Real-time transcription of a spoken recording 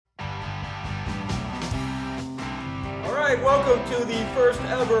right, welcome to the first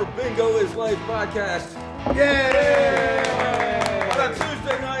ever Bingo is Life podcast. Yay! On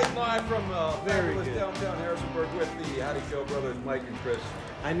Tuesday night, live from fabulous downtown Harrisonburg with the Howdy Show brothers, Mike and Chris.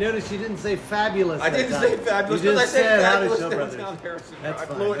 I noticed you didn't say fabulous. I didn't say fabulous because I said fabulous downtown Harrisonburg. That's I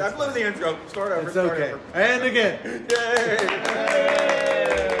fine. blew the intro. Start over. It's okay. And again. Yay!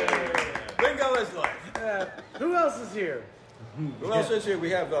 Bingo is Life. Who else is here? Who else is here? We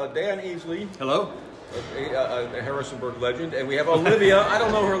have Dan Easley. Hello. A Harrisonburg legend, and we have Olivia. I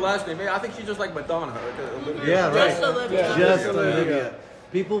don't know her last name. I think she's just like Madonna. Olivia. Yeah, right. Just Olivia. Just Olivia.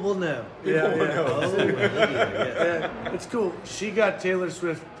 People will know. People will know. Oh, Olivia, yes. It's cool. She got Taylor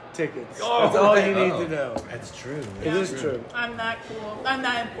Swift tickets. Oh, That's all you need to know. That's true. It is true. I'm that cool. I'm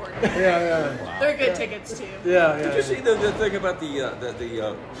that important. Yeah. They're good tickets too. Yeah. Did you see the thing about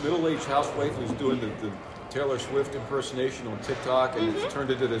the middle-aged housewife who's doing the Taylor Swift impersonation on TikTok, and it's turned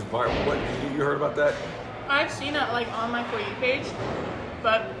into this viral? What, you heard about that? I've seen it like on my For You page,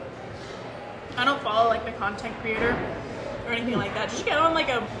 but I don't follow like the content creator or anything like that. Did you get on like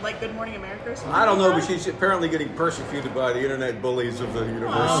Good Morning America or something? I don't know, like but that? she's apparently getting persecuted by the internet bullies of the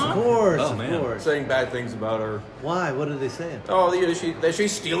universe, Of course, Oh, of man. course. saying bad things about her. Why? What are they saying? Oh, that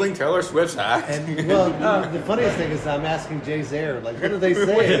she's stealing Taylor Swift's act. And well, the funniest thing is I'm asking Jay Zayer, like, what are they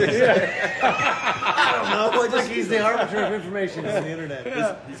saying? I don't know. It's like he's the arbiter of information on the internet.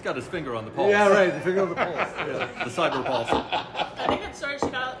 He's got his finger on the pulse. Yeah, right. The finger on the pulse. Yeah. The cyber pulse. I think it started. She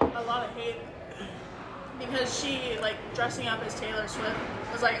got a lot of hate because she like dressing up as Taylor Swift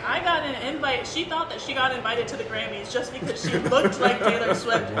was like, I got an invite. She thought that she got invited to the Grammys just because she looked like Taylor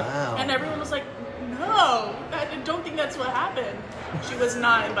Swift. Wow. And everyone was like, no, I don't think that's what happened. She was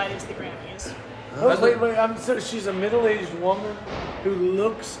not invited to the Grammys. Oh, wait. So she's a middle-aged woman who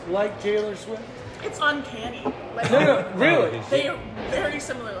looks like Taylor Swift? It's uncanny. Like, No, really? they are very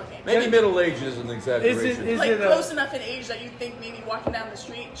similar looking. Maybe middle age is an exaggeration. Is Like it close enough in age that you think maybe walking down the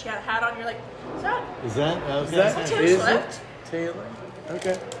street, she had a hat on, you're like, is that Taylor is Swift? it Taylor?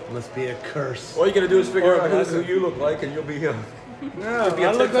 Okay. Must be a curse. All you got to do is figure Or out a who you look like, and you'll be. No, be a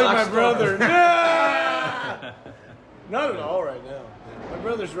I look like TikTok my star. brother. No! Not at all right now. My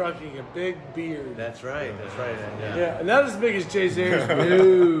brother's rocking a big beard. That's right. Yeah, and not as big as Jay Zayer's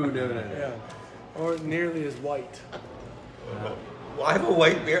beard. No. Yeah. Or nearly as white. Well, I have a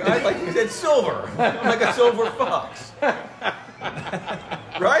white beard. I like you said silver. I'm like a silver fox.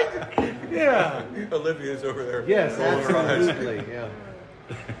 Right? Yeah. Olivia's over there. Yes, rolling her eyes. absolutely. Yeah.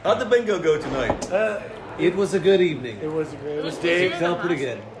 How'd the bingo go tonight? It was a good evening. It was Dave. busier Felt than pretty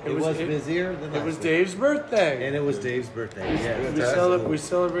last good. week. It was busier than It last was week. Dave's birthday. And it was Dave's birthday. Yes. We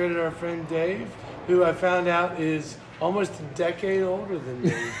celebrated our friend Dave, who I found out is almost a decade older than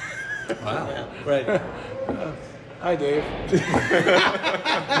me. Wow. Right. Hi, Dave.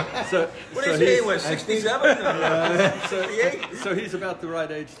 So, What so did he say? he's, Was 67? 68? so he's about the right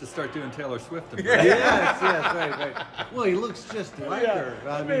age to start doing Taylor Swift. yes, right. Well, he looks just like her.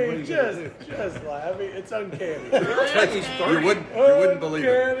 I what are mean, you gonna do? just like, I mean, it's uncanny. He's 30. You wouldn't believe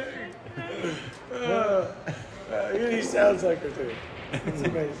it. He sounds like her too. It's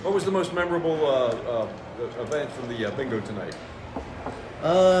amazing. What was the most memorable event from the bingo tonight?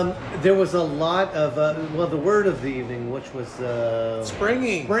 There was a lot of the word of the evening, which was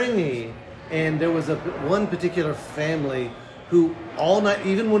Springy. and there was one particular family who all night,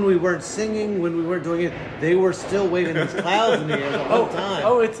 even when we weren't singing, when we weren't doing it, they were still waving these clouds in the air the whole time.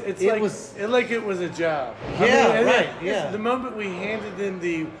 Like it was a job. Yeah, right, yeah. The moment we handed them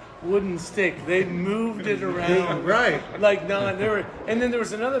the wooden stick, they moved it around. Right. Like and then there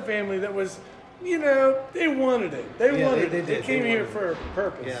was another family that was, they wanted it. They wanted it. They did. came They here wanted for a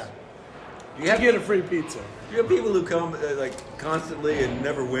purpose. Yeah. You To have, get a free pizza. you have people who come constantly and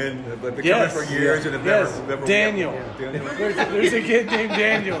never win, but they're Yes. coming for years and have Yes. never Daniel. won. Daniel. There's a kid named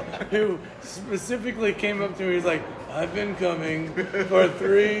Daniel who specifically came up to me. He's like, I've been coming for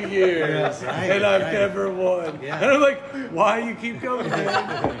 3 years and I've never won. Yeah. And I'm like, why you keep coming,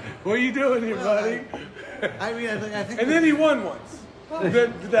 man? What are you doing here, buddy? I mean, I think. And then he won once. he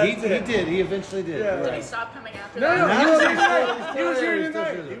That's did. He eventually did. Yeah. Did Right. he stop coming after No, that? he was here He's still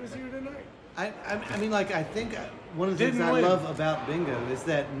tonight. here. He was here tonight. I mean, like, I think one of the things Didn't I win. love about bingo is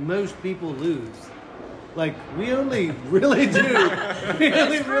that most people lose. Like, we only really do. We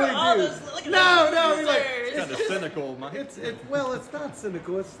only Screw really all do. those, look at No, those we like. losers. Kind of cynical, Mike. It's not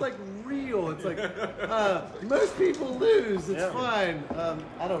cynical. It's like real. It's like most people lose. It's Yeah. fine.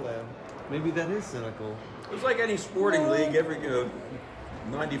 I don't know. Maybe that is cynical. It's like any sporting league.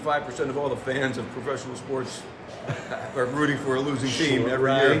 95% of all the fans of professional sports are rooting for a losing team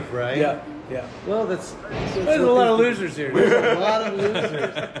every year. Right. Yeah. Well, that's There's a lot of losers here. There's a lot of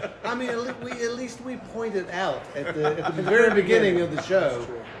losers. I mean, at least we pointed out at the very beginning of the show.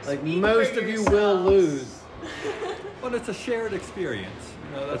 Like Speak most for of you will yourselves. lose. Well, it's a shared experience.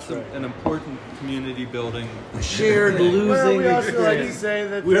 You know, that's right. an important community building. Shared Well, losing we also like to experience. say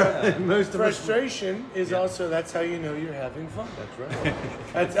that Most of us. frustration is also, that's how you know you're having fun. That's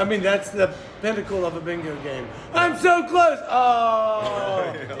right. That's the pinnacle of a bingo game. I'm so close.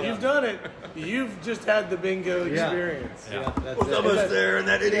 Oh, you've done it. You've just had the bingo experience. Yeah, that's was it. almost there, and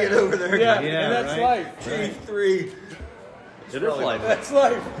that idiot over there. Yeah, Yeah, and that's right. life. T3. It is life. That's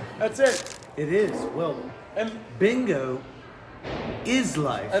life. That's it. It is. Well, And bingo is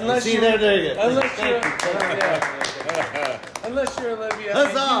life. unless See, you're, there you go. unless you're, unless you're Olivia,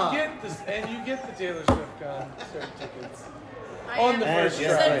 Huzzah! and you get the Taylor Swift concert tickets. I On am- the first you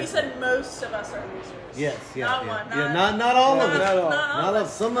try. said, Right. you said most of us are losers. Yes, yeah, Not yeah. one. Yeah, not all of us. Not all. Not all.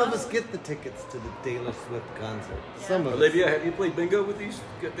 Some of us get the tickets to the Taylor Swift concert. Some of us. Olivia, have you played bingo with this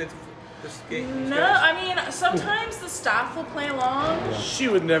game? No, I mean, sometimes the staff will play along. She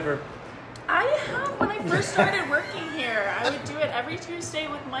would never. I have when I first started working here. I would do it every Tuesday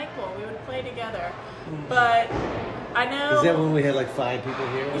with Michael. We would play together. But I know. Is that when we had like 5 people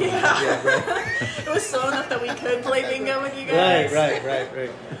here? Yeah. right. It was slow enough that we could play bingo with you guys. Right.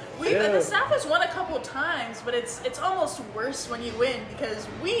 The staff has won a couple of times, but it's almost worse when you win because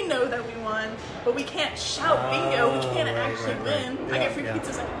we know that we won, but we can't shout bingo. We can't actually win. I get free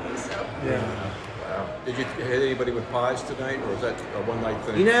pizzas anyway, so. Yeah. Wow. Did you hit anybody with pies tonight, or is that a one-night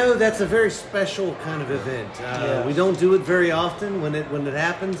thing? You know, that's a very special kind of event. We don't do it very often. When it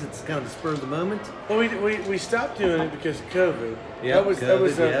happens, it's kind of the spur of the moment. Well, we stopped doing it because of COVID. Yeah, that was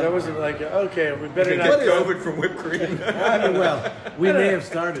COVID, like okay, we better You not. get COVID from whipped cream. Well, we may have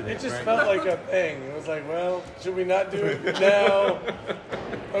started it. It just right? felt like a thing. It was like, well, should we not do it now?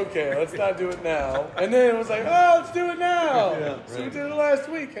 Okay, let's not do it now. And then it was like, oh, let's do it now. Yeah, So we right. did it last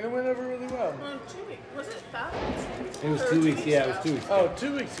week, and it went over really well. 2 weeks. Was it 5 weeks? It was Or 2 weeks. 2 Yeah, it ago? was 2 weeks. Oh,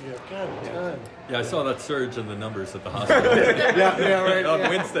 2 weeks ago. God damn. Yeah, I saw that surge in the numbers at the hospital Yeah, right. on yeah.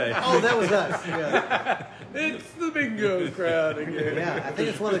 Wednesday. Oh, that was us. Yeah. It's the bingo crowd again. Yeah, I think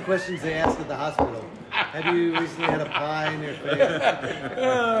it's one of the questions they ask at the hospital. Have you recently had a pie in your face?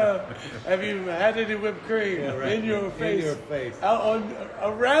 Have you had any whipped cream right. in your face? In your face. Out on,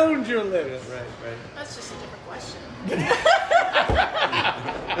 around your lips. Right. That's just a different question.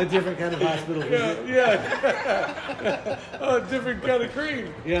 A different kind of hospital visit. Yeah. Oh, different kind of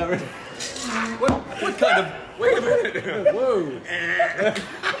cream. Yeah, right. What kind of Wait a minute. Whoa.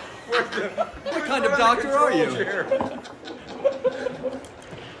 what kind of doctor are you?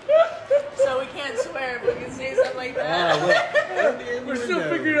 So we can't swear, but we can say something like that. We're still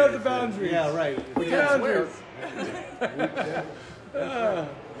figuring out the boundaries. Yeah, right. Boundaries.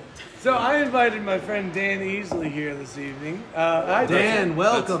 So I invited my friend Dan Easley here this evening. Hi, Dan,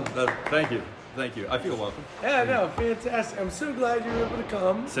 welcome. Thank you. I feel welcome. Yeah, no, fantastic. I'm so glad you were able to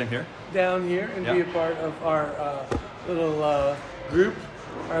come Same here. down here and be Yeah. a part of our little group,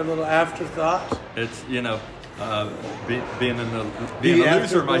 our little afterthought. It's being a The loser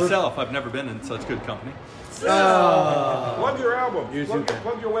afterword. myself. I've never been in such good company. Plug your album. You're Plug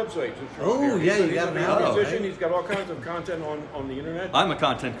super. your website. since you're Oh, here. yeah, He's you got an he's album, a musician. right? He's got all kinds of content on the internet. I'm a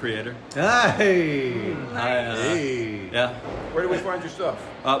content creator. Hey. Hey. Yeah. Where do we find your stuff?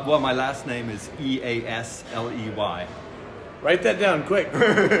 Well, my last name is Easley. Write that down quick.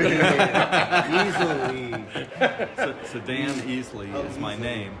 Easily. So Dan Easley is my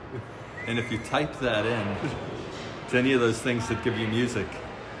name, and if you type that in to any of those things that give you music,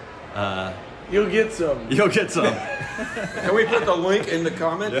 You'll get some. you'll get some. Can we put the link in the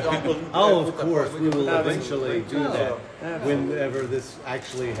comments? Oh, of course, we will Absolutely. eventually do that Absolutely. whenever this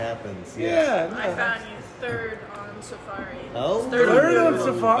actually happens. Yeah. I No. found you third on Safari. Oh, Third on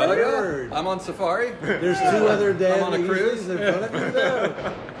Safari? Third. I'm on safari. There's 2 other Dan I'm on a cruise. Easleys in front of you, though.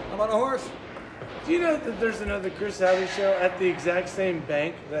 I'm on a horse. Do you know that there's another Chris Howdy show at the exact same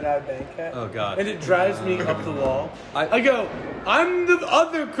bank that I bank at? Oh, God. And it drives me up the wall. I- I go, I'm the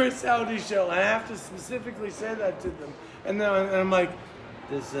other Chris Howdy show. I have to specifically say that to them. And then I'm like,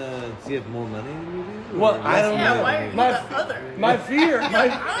 Does he have more money than you do? well, Or I don't Yeah, know. why are you My- the other? my fear,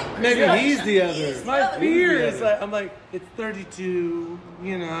 Maybe Yeah. he's the other. my other. fear the is other. like, I'm like, it's 32.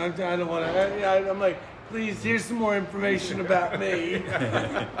 You know, I don't want to. I'm like, please, here's some more information about me.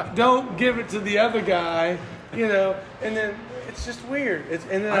 Don't give it to the other guy. You know, and then it's just weird.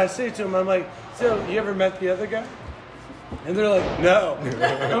 And then I say to him, I'm like, so you ever met the other guy? And they're like, no.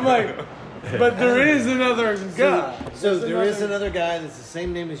 I'm like, but there is another guy. So There's there is another guy that's the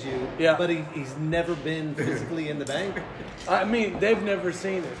same name as you, Yeah. but he's never been physically in the bank. I mean, they've never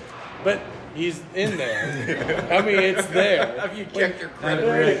seen it. but he's in there. I mean, it's there. Have you checked your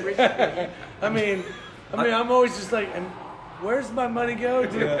credit? I mean, I'm always just like, and where's my money go?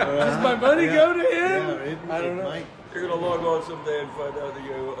 Does my money go to him? Yeah, I don't know. might. You're gonna log on someday and find out that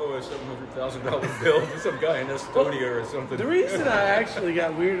you owe a $700,000 bill to some guy in Estonia or something. The reason I actually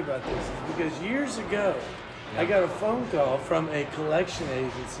got weird about this is because years ago, I got a phone call from a collection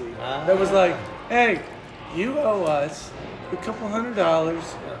agency that was like, "Hey, you owe us a couple $100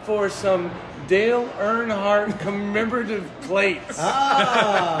 for some Dale Earnhardt commemorative plates."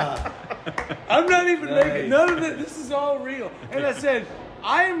 I'm not even making none of it. This is all real. And I said,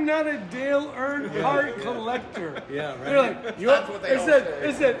 I am not a Dale Earnhardt collector. Yeah, right. They're like, That's what they all say.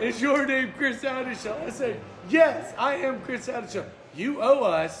 It said, is your name Chris Adishaw? I said, yes, I am Chris Adishaw. You owe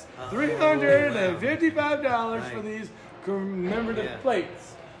us $355 for these commemorative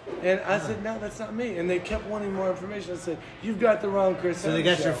plates. And I said, no, that's not me. And they kept wanting more information. I said, you've got the wrong Chris Adishaw. So they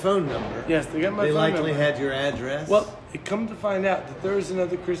got your phone number. Yes, they got my They phone number. likely had your address. Well, it come to find out that there was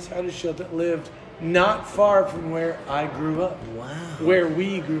another Chris Adishaw that lived not far from where I grew up. wow. Where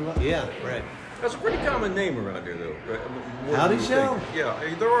we grew up. Yeah, right. That's a pretty common name around here, though. Right? More Howdy than you Show? think. Yeah, I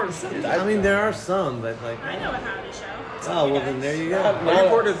mean, there are some. I mean, there are some, but like. I know a howdy show. It's Oh, okay, well, then guys. there you go. Are you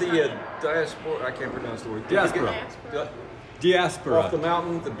part of the diaspora? I can't pronounce the word. Diaspora. Diaspora. Off the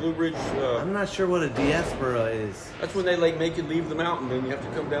mountain, the Blue Ridge. I'm not sure what a diaspora is. That's when they like make you leave the mountain, then you have to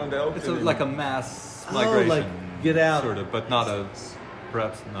come down to Elkton. It's and- like a mass Oh, migration. like, get out. Sort of, but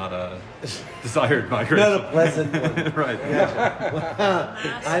perhaps not a desired migration. Not a pleasant one. Right.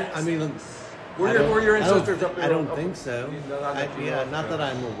 I mean, Were your ancestors up there? I don't up- think so. Not that you know of. Not that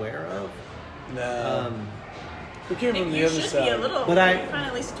I'm aware of. No. We came from the You other should side. be a little. But you I- find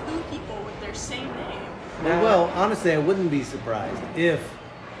at least 2 people with their same name. Well, honestly, I wouldn't be surprised if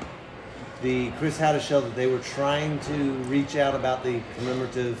the Chris Howdy show that they were trying to reach out about the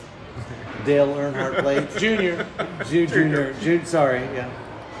commemorative Dale Earnhardt plates. Junior. Junior, sorry, yeah.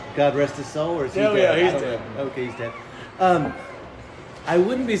 God rest his soul, or is he Oh, dead? yeah, he's I don't dead. know. Okay, he's dead. I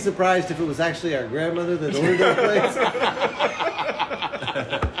wouldn't be surprised if it was actually our grandmother that ordered those plates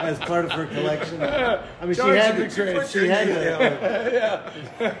as part of her collection. I mean, she had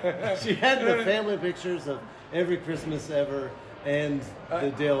the family pictures of every Christmas ever and the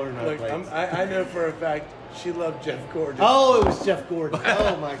Dale Earnhardt Look, plates. I know for a fact she loved Jeff Gordon. Oh, it was Jeff Gordon.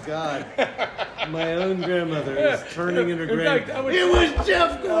 Oh my God. My own grandmother is turning in her In grave. fact, I would- It was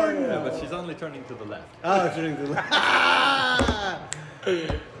Jeff Gordon. Yeah, but she's only turning to the left. Oh, turning to the left.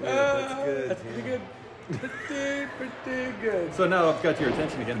 That's good. That's pretty good. Pretty good. So now I've got your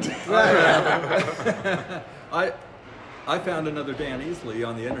attention again. I found another Dan Easley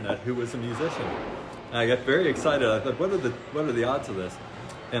on the internet who was a musician. And I got very excited. I thought, what are the odds of this?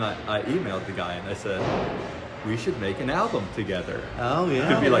 And I emailed the guy and I said, we should make an album together. Oh, yeah.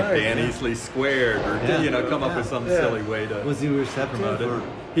 It could be like nice, Dan yeah. Easley squared, or Yeah. come up with some Yeah. silly way to Was he receptive? promote it. Or?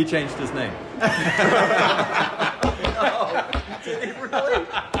 He changed his name.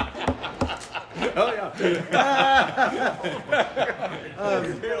 Oh yeah.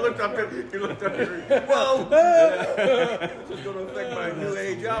 You looked up here. Whoa! This is going to affect my new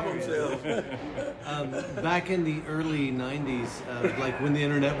age album sales. Back in the early '90s, like when the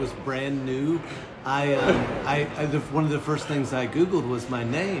internet was brand new, one of the first things I Googled was my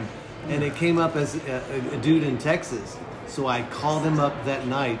name, and it came up as a dude in Texas. So I called him up that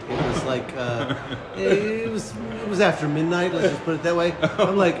night. It was like it was after midnight. Let's just put it that way.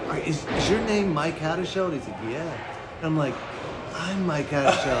 I'm like, is your name Mike Hadishow? And he's like, yeah. And I'm like, I'm Mike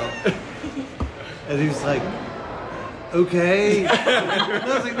Hadishow. And he was like, okay. And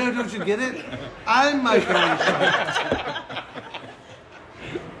I was like, no, don't you get it? I'm Mike Hadishow.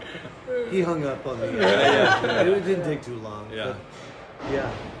 He hung up on me. It didn't take too long. Yeah. But,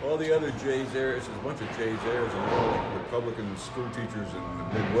 yeah. All the other Jay's heirs, there's a bunch of Jay's heirs, and they're all like Republican school teachers in the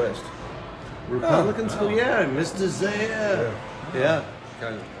Midwest. Republican school, yeah, Mr. Zaya. Yeah.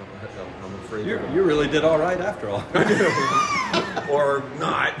 Kind of, I'm afraid. You really did all right after all. Or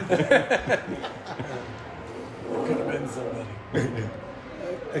not. Could have been somebody.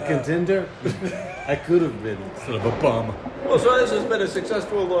 A contender? I could have been. Sort of a bum. Well, so this has been a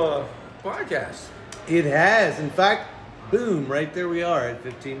successful podcast. It has. In fact, boom, right there we are at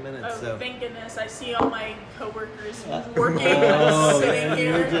 15 minutes. Oh, So. thank goodness. I see all my coworkers working, Oh, sitting and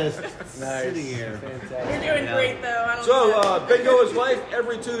here. you're just Nice. sitting here. Fantastic. You're doing great, though. I don't So, know. Bingo is Life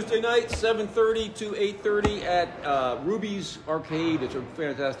every Tuesday night, 7:30 to 8:30 at Ruby's Arcade. It's a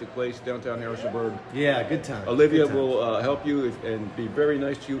fantastic place, downtown Harrisonburg. Yeah, good time. Olivia Good time. will help you and be very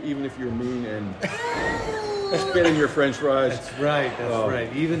nice to you, even if you're mean and spitting your French fries. That's right. That's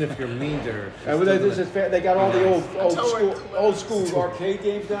right. Even if you're mean to her. And they got all the old school arcade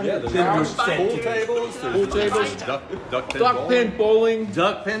games down Yeah, here. there's Pool pool tables, Pool tables. duck pin bowling. Duck pin bowling.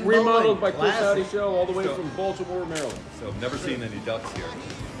 Duck pin Remodeled bowling. by Chris Classic. Howdy Show all the way from Baltimore, Maryland. So I've never seen any ducks here.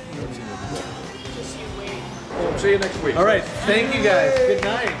 Just you wait. Well, see you next week. All right. Thank you guys. Good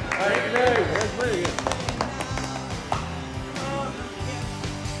night. All right, good night.